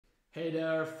Hey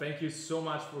there, thank you so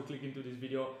much for clicking to this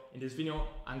video. In this video,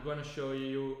 I'm gonna show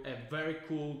you a very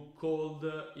cool cold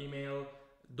email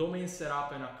domain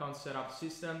setup and account setup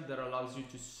system that allows you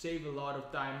to save a lot of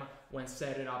time when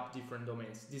setting up different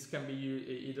domains. This can be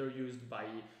either used by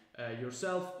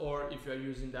yourself, or if you're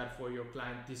using that for your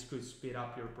client, this could speed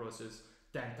up your process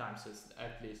 10 times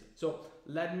at least. So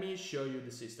let me show you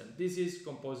the system. This is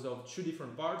composed of two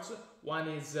different parts. One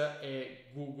is a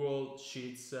Google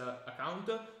Sheets account,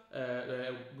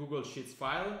 Google Sheets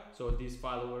file, so this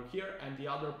file over here, and the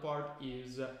other part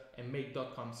is a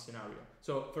make.com scenario.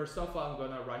 So first off, I'm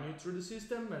gonna run you through the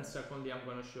system, and secondly, I'm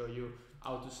gonna show you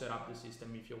how to set up the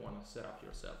system if you wanna set up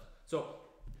yourself. So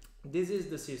this is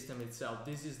the system itself.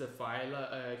 This is the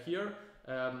file here.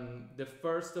 The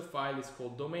first file is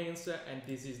called domains, and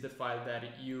this is the file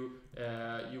that you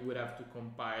would have to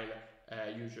compile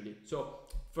usually. So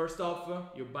first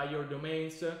off, you buy your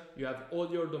domains. You have all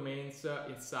your domains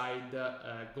inside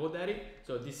GoDaddy.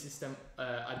 So this system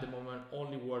at the moment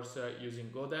only works using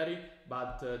GoDaddy,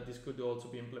 but this could also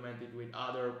be implemented with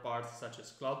other parts such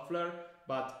as Cloudflare.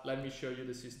 But let me show you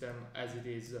the system as it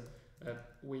is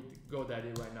with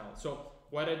GoDaddy right now. So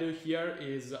what I do here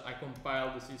is I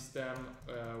compile the system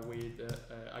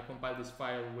I compile this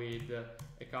file with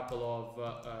a couple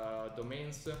of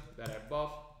domains that I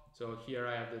bought. So here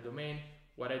I have the domain.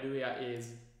 What I do here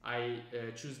is I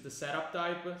choose the setup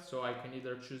type, so I can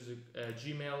either choose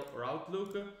Gmail or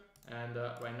Outlook, and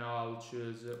right now I'll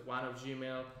choose one of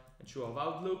Gmail and two of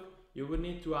Outlook. You will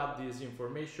need to add this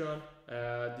information.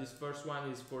 This first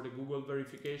one is for the Google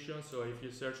verification, so if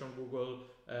you search on Google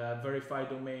verify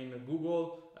domain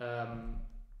Google,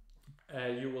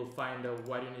 you will find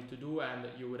what you need to do, and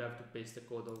you would have to paste the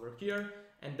code over here.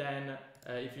 And then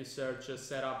if you search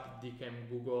setup DKIM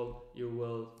Google, you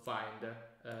will find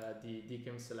the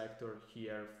DKIM selector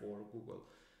here for Google.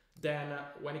 Then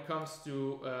when it comes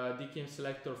to DKIM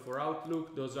selector for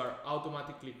Outlook, those are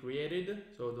automatically created.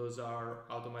 So those are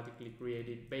automatically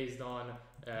created based on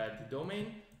the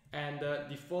domain. And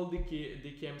default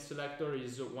DKIM selector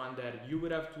is one that you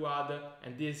would have to add,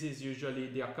 and this is usually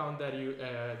the account that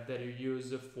you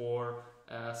use for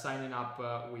signing up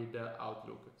with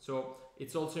Outlook. So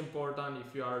it's also important,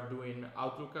 if you are doing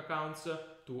Outlook accounts,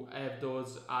 to have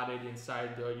those added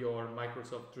inside your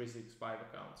Microsoft 365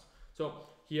 accounts. So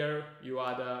here you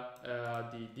add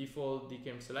the default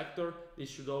DKIM selector. This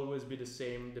should always be the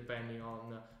same depending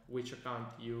on which account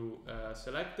you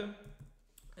select.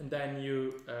 And then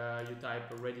you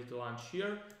type ready to launch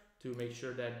here to make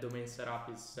sure that domain setup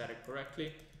is set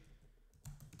correctly.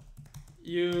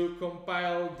 You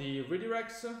compile the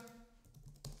redirects.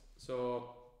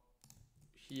 So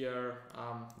here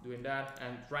I'm doing that,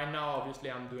 and right now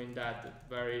obviously I'm doing that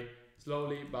very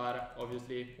slowly, but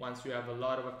obviously once you have a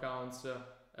lot of accounts,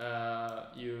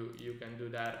 you can do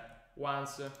that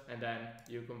once, and then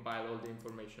you compile all the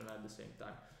information at the same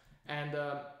time. And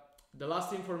the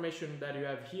last information that you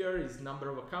have here is number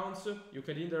of accounts. You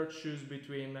can either choose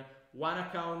between one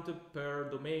account per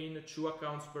domain, two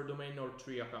accounts per domain, or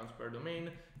three accounts per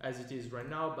domain, as it is right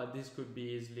now, but this could be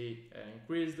easily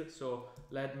increased. So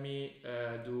let me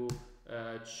do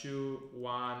 2,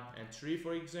 1, and 3,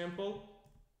 for example.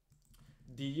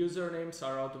 The usernames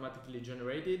are automatically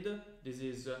generated. This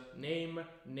is name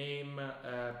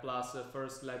plus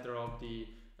first letter of the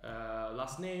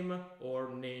last name, or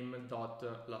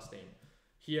name.last name.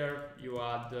 Here you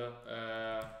add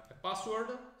a password,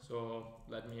 so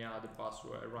let me add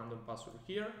a random password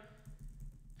here.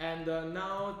 And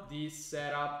now the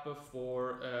setup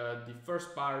for the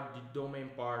first part, the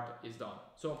domain part, is done.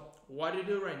 So what you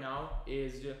do right now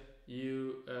is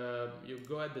you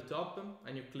go at the top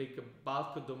and you click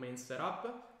bulk domain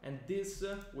setup, and this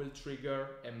will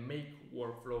trigger a make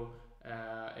workflow.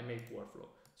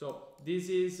 So this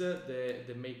is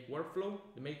the make workflow.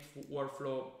 The make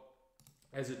workflow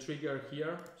has a trigger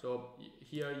here. So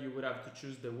here you would have to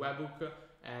choose the webhook,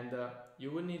 and you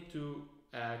will need to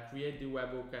create the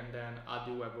webhook and then add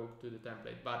the webhook to the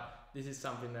template. But this is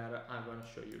something that I'm going to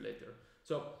show you later.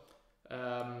 So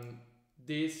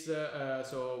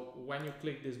so when you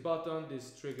click this button,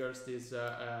 this triggers this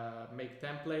make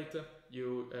template.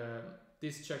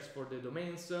 This checks for the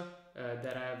domains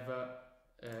that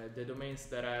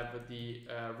have the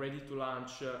ready to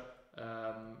launch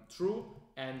true,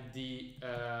 and the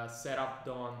setup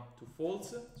done to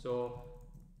false. So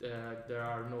there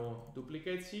are no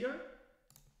duplicates here.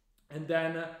 And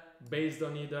then based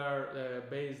on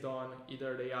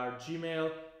either they are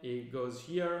Gmail, it goes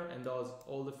here and does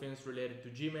all the things related to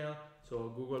Gmail.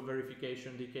 So Google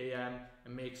verification, DKIM,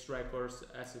 makes records,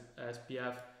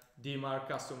 SPF, DMARC,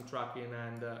 custom tracking,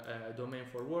 and domain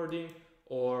forwarding.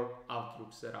 or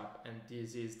Outlook setup, and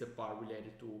this is the part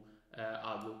related to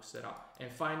Outlook setup. And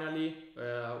finally,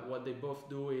 what they both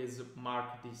do is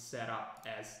mark this setup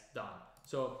as done.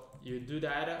 So you do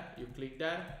that, you click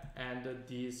that, and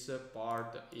this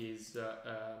part is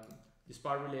this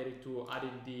part related to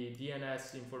adding the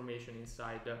DNS information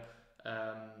inside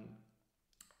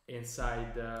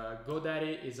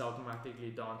GoDaddy is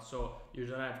automatically done, so you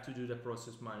don't have to do the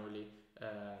process manually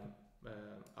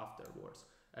afterwards.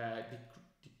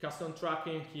 The custom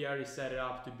tracking here is set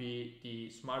up to be the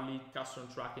Smart Lead custom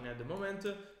tracking at the moment,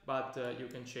 but you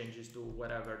can change this to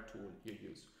whatever tool you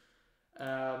use.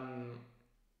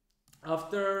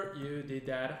 After you did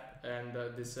that and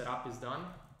the setup is done,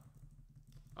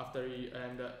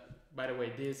 by the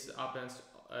way, this happens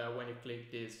when you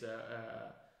click this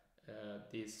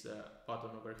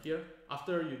button over here.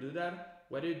 After you do that,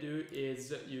 what you do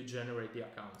is you generate the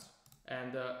accounts,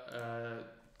 and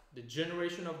the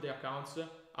generation of the accounts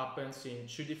happens in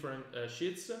two different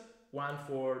sheets, one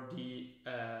for the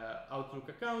Outlook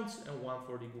accounts and one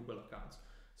for the Google accounts.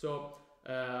 So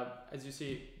as you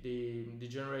see, the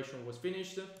generation was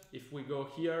finished. If we go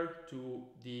here to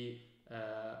the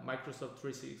Microsoft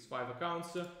 365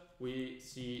 accounts, we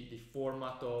see the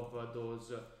format of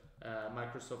those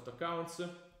Microsoft accounts,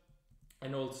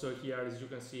 and also here, as you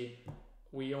can see,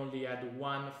 we only had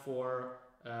one for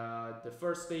the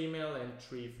first email and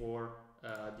 3 for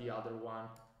the other one,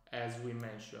 as we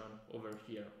mentioned over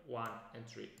here, 1 and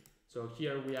 3. So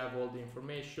here we have all the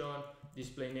information,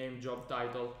 display name, job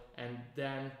title, and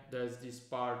then there's this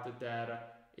part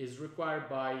that is required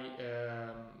by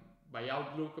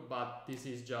Outlook, but this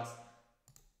is just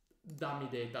dummy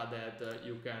data that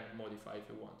you can modify if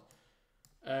you want.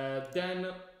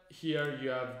 Then here you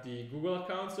have the Google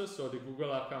accounts, so the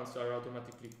Google accounts are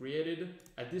automatically created.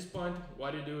 At this point,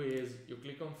 what you do is you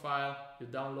click on File, you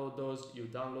download those, you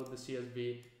download the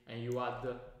CSV, and you add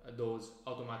those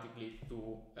automatically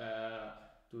to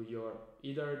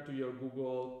either to your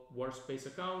Google Workspace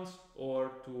accounts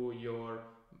or to your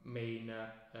main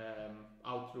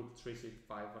Outlook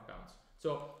 365 accounts.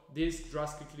 So this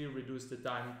drastically reduced the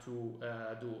time to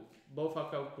do both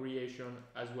account creation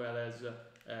as well as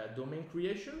domain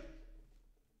creation.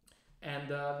 And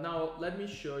now let me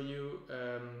show you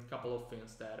a couple of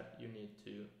things that you need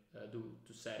to do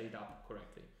to set it up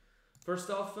correctly. First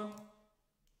off,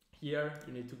 here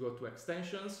you need to go to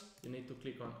extensions, you need to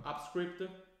click on AppScript.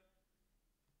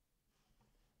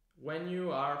 When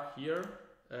you are here,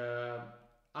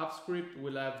 AppScript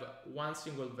will have one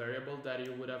single variable that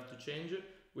you would have to change,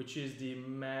 which is the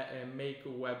make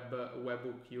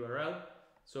webhook URL.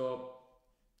 So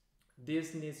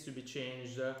this needs to be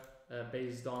changed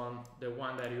based on the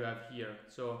one that you have here.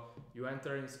 So you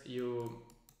enter in, you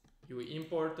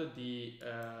import the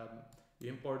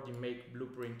make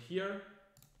blueprint here.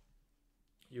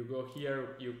 You go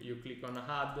here, you click on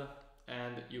add,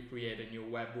 and you create a new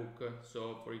webhook.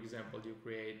 So for example, you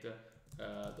create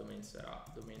domain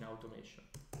setup, domain automation.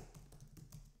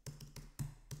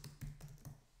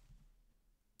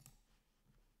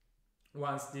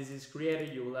 Once this is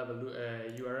created, you will have a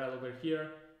URL over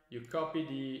here. You copy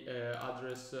the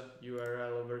address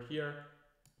URL over here,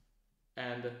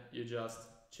 and you just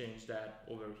change that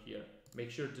over here. Make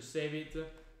sure to save it,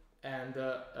 and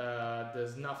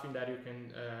there's nothing that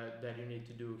you need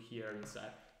to do here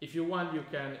inside. If you want, you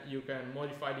can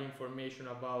modify the information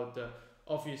about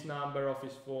office number,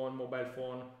 office phone, mobile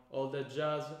phone, all that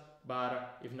jazz,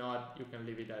 but if not, you can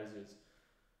leave it as is.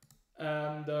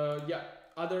 And yeah,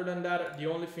 other than that, the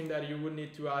only thing that you would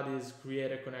need to add is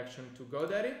create a connection to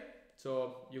GoDaddy.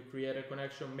 So you create a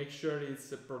connection, make sure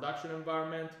it's a production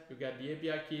environment, you get the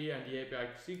API key and the API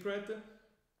secret.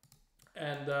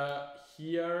 And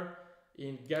here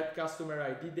in get customer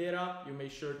ID data, you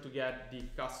make sure to get the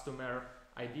customer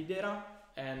ID data,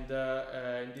 and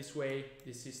in this way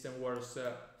the system works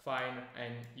fine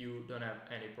and you don't have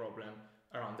any problem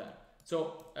around that.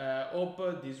 So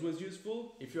hope this was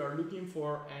useful. If you are looking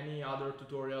for any other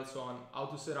tutorials on how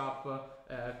to set up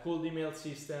cold email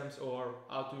systems or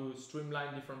how to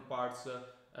streamline different parts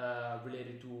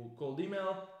related to cold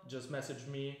email, just message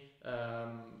me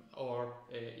or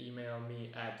email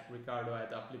me at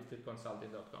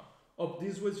riccardo@upliftedconsulting.com. Hope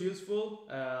this was useful.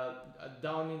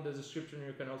 Down in the description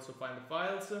you can also find the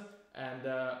files, and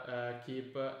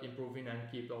keep improving and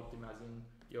keep optimizing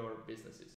your businesses.